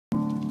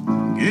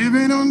Gave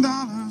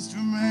 $8 to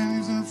a man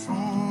using a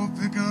Ford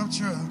pickup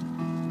truck.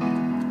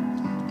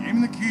 Gave him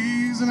the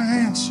keys and a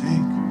handshake,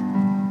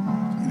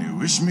 and he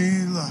wished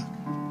me luck.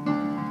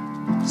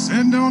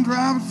 Said don't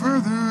drive it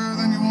further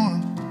than you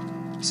want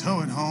to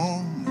tow it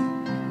home.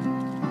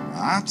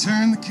 I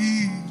turned the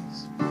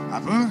keys, I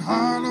put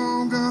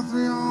Harlow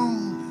Guthrie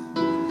on.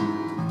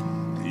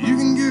 You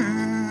can get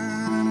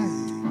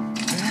anything.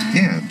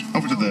 Yeah,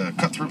 over to the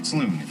Cutthroat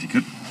Saloon, if you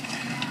could.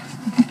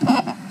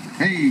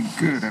 Hey,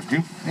 good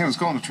afternoon. Hey, I was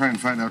calling to try and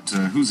find out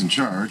who's in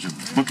charge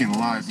of booking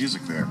live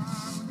music there.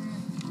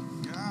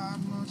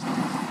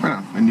 Right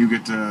on. And you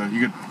get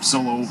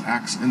solo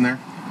acts in there?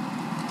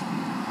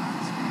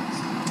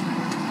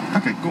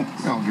 Okay, cool.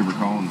 Yeah, I'll give her a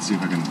call and see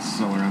if I can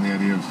sell her on the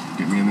idea of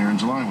getting me in there in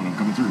July when I'm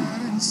coming through.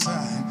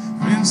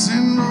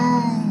 Vincent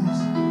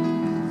Rose,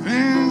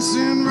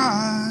 Vincent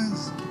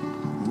Rise.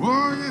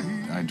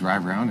 I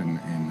drive around and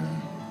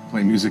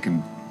play music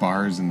in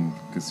bars and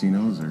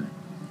casinos or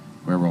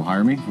wherever will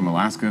hire me, from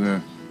Alaska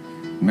to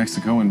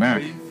Mexico and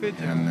back.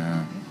 And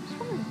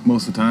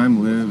most of the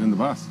time live in the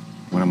bus.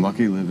 When I'm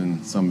lucky, live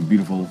in some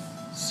beautiful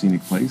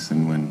scenic place,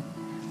 and when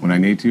I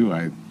need to,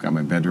 I got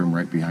my bedroom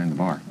right behind the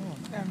bar,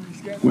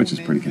 which is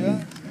pretty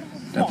convenient.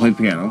 I play the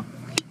piano.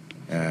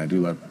 I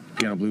do a lot of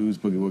piano blues,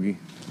 boogie woogie.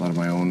 A lot of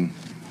my own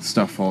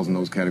stuff falls in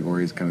those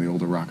categories, kind of the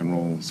older rock and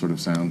roll sort of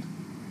sound.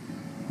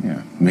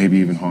 Yeah, maybe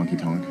even honky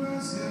tonk.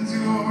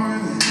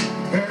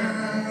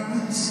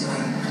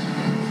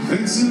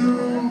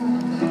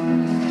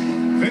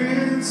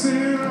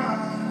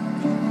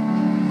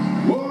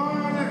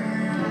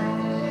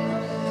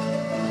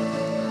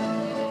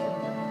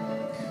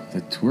 The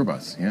tour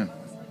bus, yeah.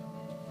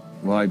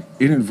 Well, I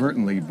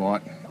inadvertently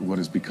bought what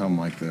has become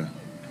like the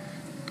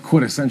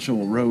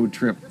quintessential road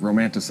trip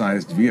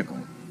romanticized vehicle.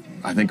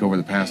 I think over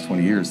the past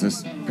 20 years,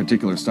 this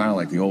particular style,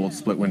 like the old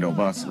split window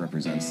bus,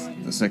 represents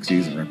the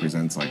 60s. It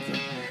represents like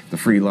the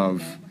free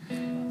love,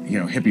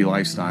 hippie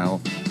lifestyle.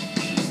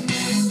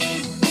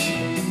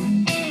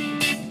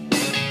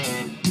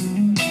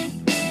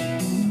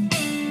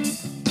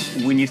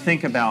 When you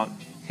think about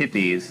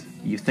hippies,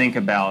 you think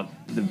about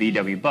the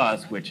VW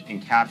bus, which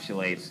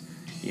encapsulates,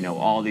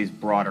 all these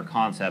broader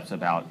concepts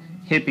about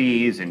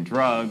hippies and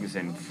drugs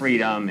and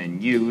freedom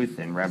and youth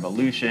and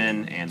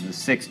revolution and the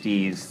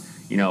 60s,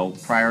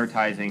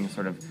 prioritizing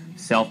sort of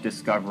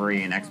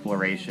self-discovery and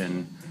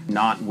exploration,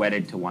 not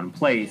wedded to one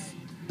place.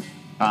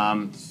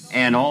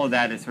 And all of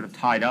that is sort of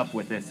tied up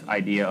with this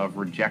idea of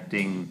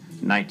rejecting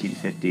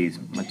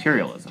 1950s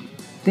materialism.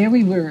 There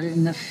we were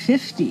in the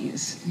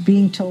 50s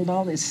being told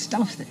all this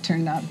stuff that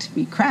turned out to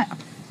be crap.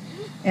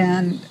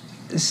 And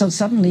so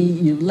suddenly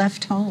you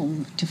left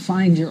home to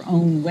find your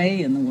own way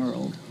in the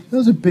world. That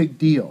was a big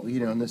deal,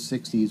 in the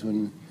 60s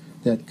when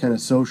that kind of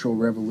social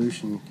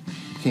revolution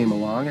came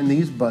along, and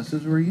these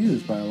buses were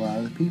used by a lot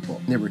of the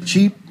people. They were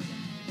cheap,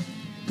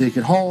 they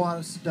could haul a lot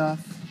of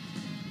stuff,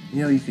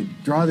 you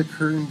could draw the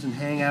curtains and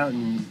hang out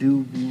and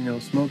do,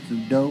 smoke the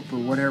dope or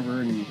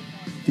whatever and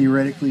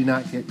theoretically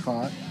not get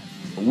caught.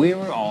 We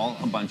were all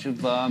a bunch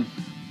of old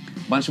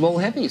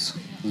hippies,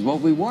 is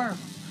what we were.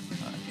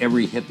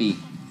 Every hippie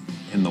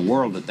in the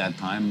world at that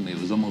time, it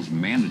was almost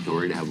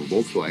mandatory to have a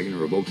Volkswagen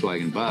or a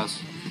Volkswagen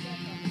bus.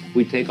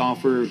 We'd take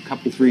off for a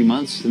couple, 3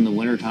 months in the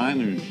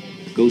wintertime and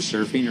go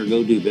surfing or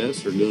go do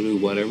this or go do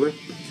whatever.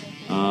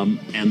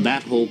 And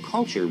that whole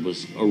culture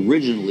was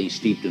originally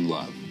steeped in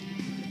love.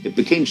 It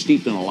became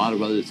steeped in a lot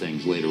of other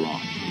things later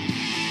on.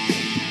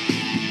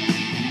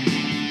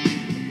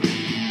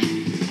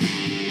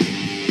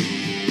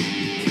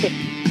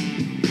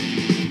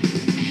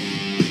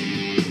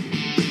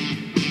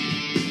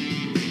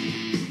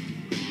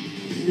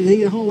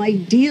 The whole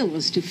idea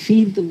was to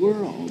feed the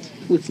world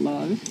with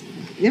love.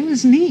 It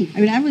was neat.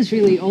 I was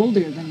really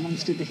older than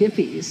most of the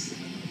hippies.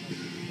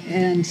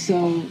 And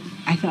so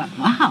I thought,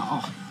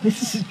 wow,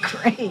 this is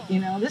great,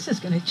 this is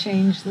going to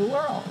change the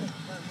world.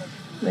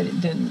 But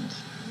it didn't.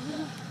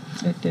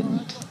 It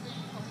didn't.